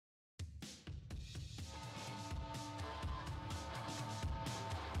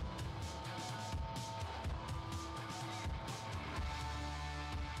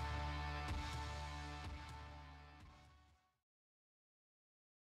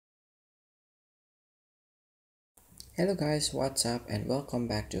Hello guys, what's up and welcome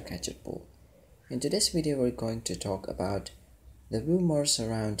back to Gadget. In today's video we're going to talk about the rumors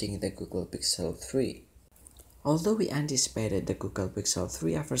surrounding the Google Pixel 3. Although we anticipated the Google Pixel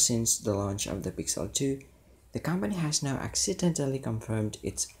 3 ever since the launch of the Pixel 2, the company has now accidentally confirmed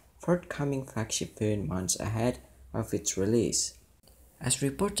its forthcoming flagship phone months ahead of its release. As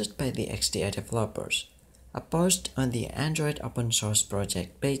reported by the XDA-Developers, a post on the Android open source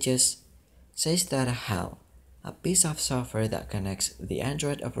project pages says that HAL, a piece of software that connects the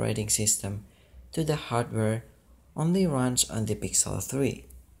Android operating system to the hardware, only runs on the Pixel 3.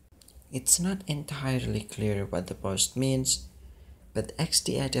 It's not entirely clear what the post means, but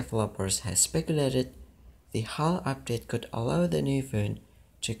XDA-Developers has speculated the HAL update could allow the new phone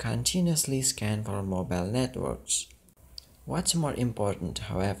to continuously scan for mobile networks. What's more important,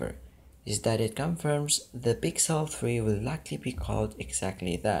 however, is that it confirms the Pixel 3 will likely be called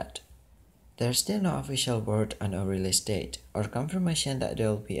exactly that. There's still no official word on a release date or confirmation that there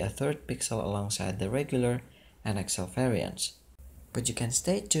will be a third Pixel alongside the regular and XL variants, but you can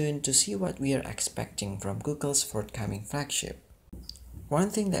stay tuned to see what we are expecting from Google's forthcoming flagship. One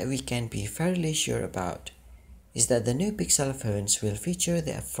thing that we can be fairly sure about is that the new Pixel phones will feature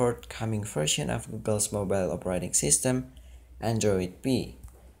the forthcoming version of Google's mobile operating system, Android P.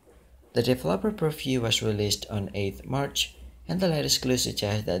 The developer preview was released on 8th March, and the latest clues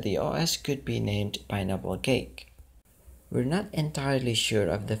suggest that the OS could be named Pineapple Cake. We're not entirely sure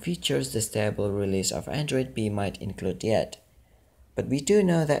of the features the stable release of Android P might include yet, but we do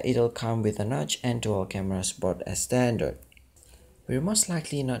know that it'll come with a notch and dual camera support as standard. We're most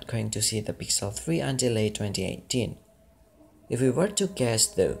likely not going to see the Pixel 3 until late 2018. If we were to guess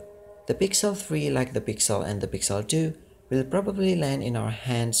though, the Pixel 3, like the Pixel and the Pixel 2, will probably land in our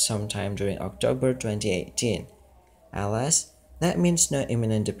hands sometime during October 2018. Alas, that means no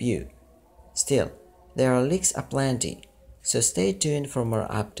imminent debut. Still, there are leaks aplenty, so stay tuned for more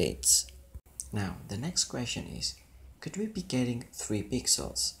updates. Now, the next question is, could we be getting 3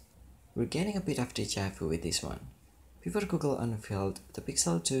 pixels? We're getting a bit of deja vu with this one. Before Google unveiled the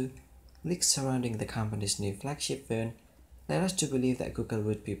Pixel 2, leaks surrounding the company's new flagship phone led us to believe that Google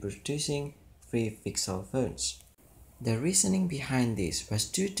would be producing 3 Pixel phones. The reasoning behind this was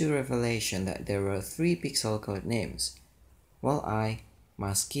due to revelation that there were 3 Pixel code names: Walleye,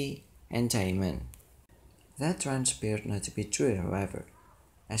 Muskie, and Diamond. That transpired not to be true, however,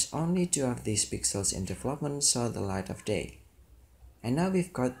 as only 2 of these pixels in development saw the light of day. And now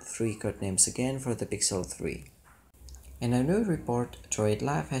we've got 3 codenames again for the Pixel 3. In a new report, Droid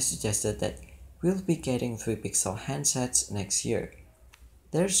Live has suggested that we'll be getting 3 Pixel handsets next year.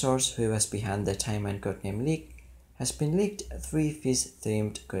 Their source, who was behind the Diamond codename leak, has been leaked 3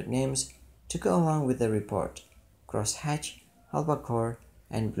 fish-themed codenames to go along with the report: Crosshatch, Albacore,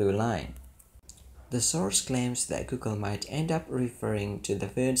 and Blue Line. The source claims that Google might end up referring to the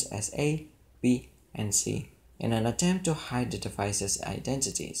phones as A, B, and C in an attempt to hide the devices'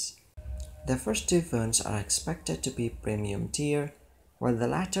 identities. The first 2 phones are expected to be premium tier, while the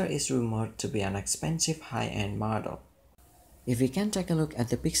latter is rumored to be an expensive high-end model. If we can take a look at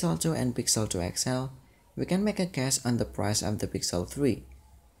the Pixel 2 and Pixel 2 XL, we can make a guess on the price of the Pixel 3.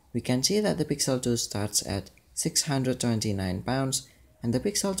 We can see that the Pixel 2 starts at £629 and the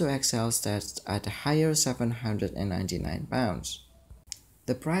Pixel 2 XL starts at a higher £799.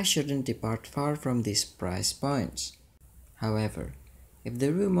 The price shouldn't depart far from these price points. However, if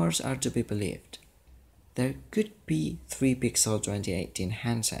the rumors are to be believed, there could be 3 Pixel 2018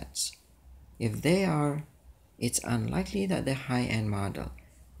 handsets. If they are, it's unlikely that the high-end model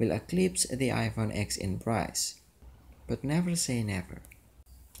will eclipse the iPhone X in price, but never say never.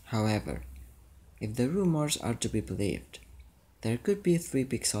 However, if the rumors are to be believed, there could be 3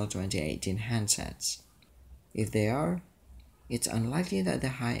 Pixel 2018 handsets. If they are, it's unlikely that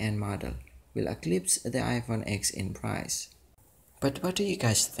the high-end model will eclipse the iPhone X in price. But what do you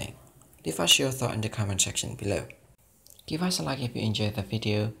guys think? Leave us your thought in the comment section below. Give us a like if you enjoyed the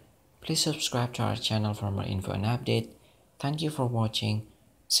video. Please subscribe to our channel for more info and update. Thank you for watching.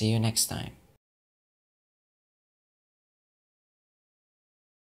 See you next time.